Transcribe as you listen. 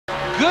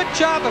good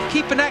job of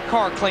keeping that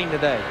car clean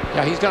today.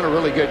 Yeah, he's done a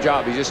really good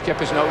job. He just kept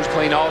his nose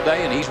clean all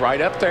day, and he's right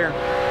up there,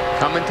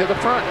 coming to the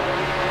front.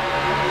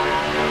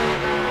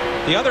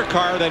 The other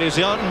car that is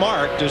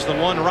unmarked is the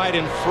one right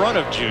in front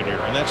of Junior,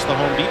 and that's the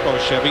Home Depot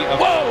Chevy.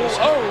 Whoa!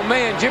 Oh,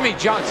 man, Jimmie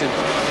Johnson.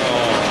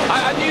 Oh.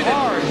 I knew that.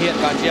 Hard hit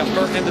by Jeff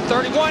Burton in the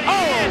 31.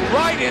 Oh,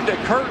 right into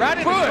Kurt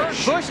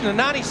Busch. Busch in the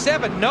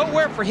 97.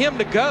 Nowhere for him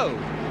to go.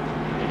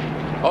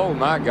 Oh,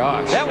 my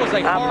gosh. That was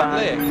a hard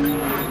lick.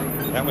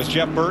 That was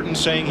Jeff Burton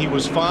saying he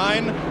was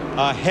fine.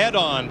 A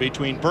head-on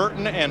between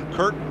Burton and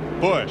Kurt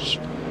Busch.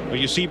 Well,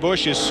 you see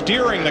Busch is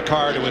steering the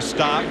car to a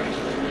stop.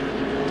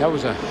 That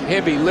was a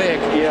heavy lick.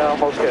 Yeah,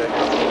 I'm okay.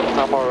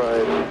 I'm all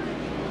right.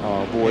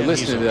 Oh, boy, Yeah,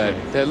 listen to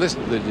that.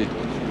 Listen to the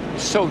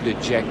so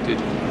dejected.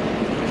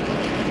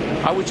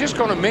 I was just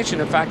going to mention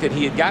the fact that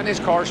he had gotten his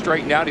car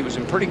straightened out. He was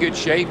in pretty good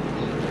shape,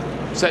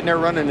 sitting there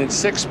running in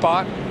 6th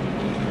spot.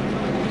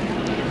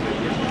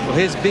 Well,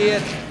 his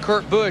bid,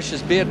 Kurt Busch,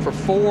 his bid for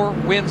 4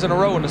 wins in a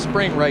row in the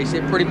spring race.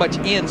 It pretty much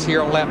ends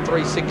here on lap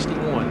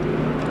 361.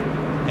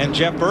 And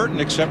Jeff Burton,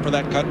 except for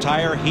that cut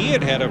tire, he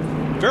had a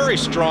very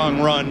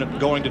strong run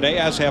going today,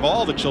 as have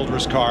all the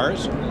Childress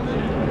cars.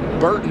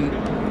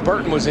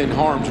 Burton was in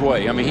harm's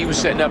way. I mean, he was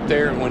sitting up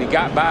there, and when he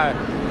got by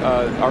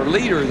our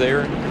leader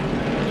there,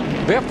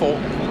 Biffle,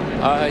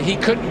 he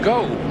couldn't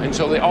go, and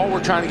so they all were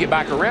trying to get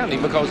back around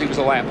him because he was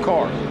a lap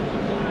car.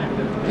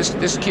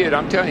 This kid,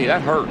 I'm telling you,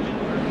 that hurt.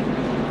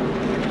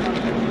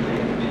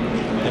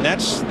 And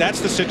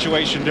that's the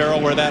situation, Darrell,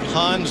 where that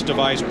Hans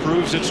device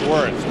proves its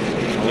worth.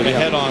 With a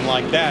head-on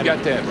like that, you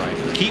got that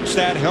right. Keeps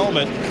that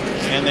helmet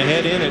and the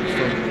head in it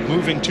from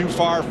moving too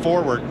far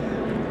forward.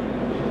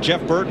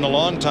 Jeff Burton, a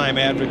longtime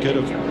advocate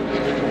of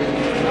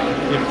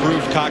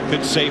improved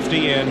cockpit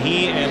safety, and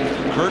he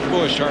and Kurt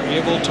Busch are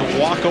able to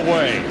walk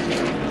away.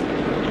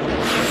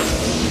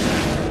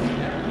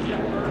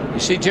 You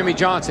see Jimmie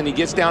Johnson, he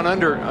gets down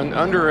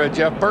under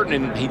Jeff Burton,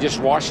 and he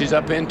just washes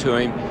up into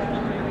him.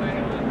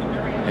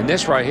 And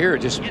this right here,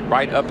 just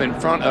right up in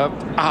front of,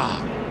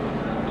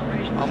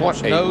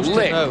 almost what a nose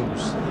lick. to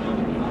nose.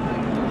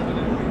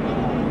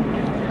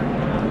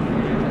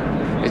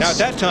 Now at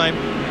that time,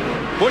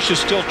 Busch is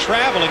still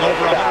traveling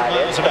over 100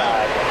 miles an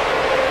hour.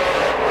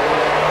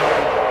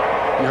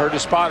 You heard the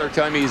spotter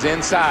telling me he's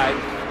inside.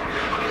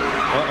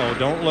 Uh-oh,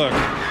 don't look.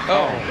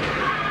 Oh.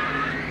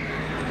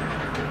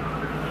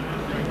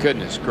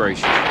 Goodness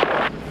gracious.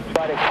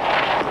 Buddy,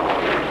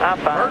 I'm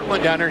fine. Kurt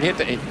went down there and hit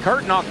the.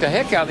 Kurt knocked the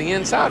heck out of the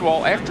inside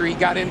wall after he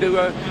got into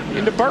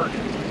Burton.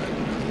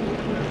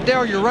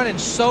 Darrell, you're running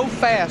so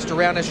fast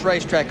around this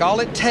racetrack.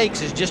 All it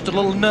takes is just a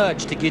little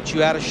nudge to get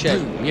you out of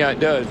shape. Yeah, it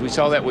does. We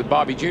saw that with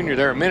Bobby Jr.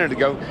 there a minute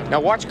ago. Now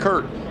watch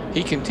Kurt.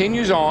 He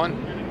continues on.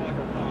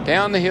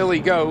 Down the hill he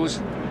goes.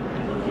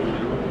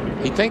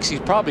 He thinks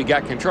he's probably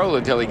got control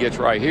until he gets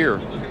right here.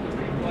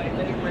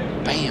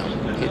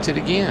 Bam. Hits it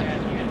again.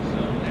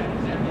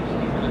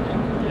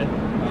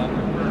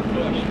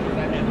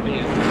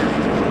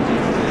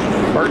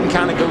 Burton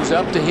kind of goes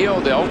up the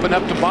hill to open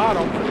up the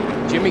bottom.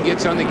 Jimmie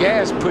gets on the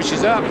gas,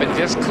 pushes up, and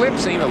just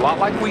clips him, a lot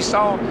like we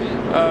saw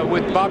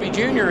with Bobby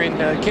Jr.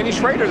 and Kenny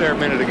Schrader there a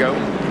minute ago.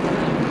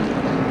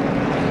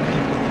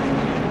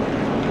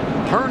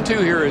 Turn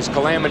 2 here is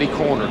Calamity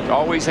Corner.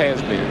 Always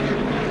has been.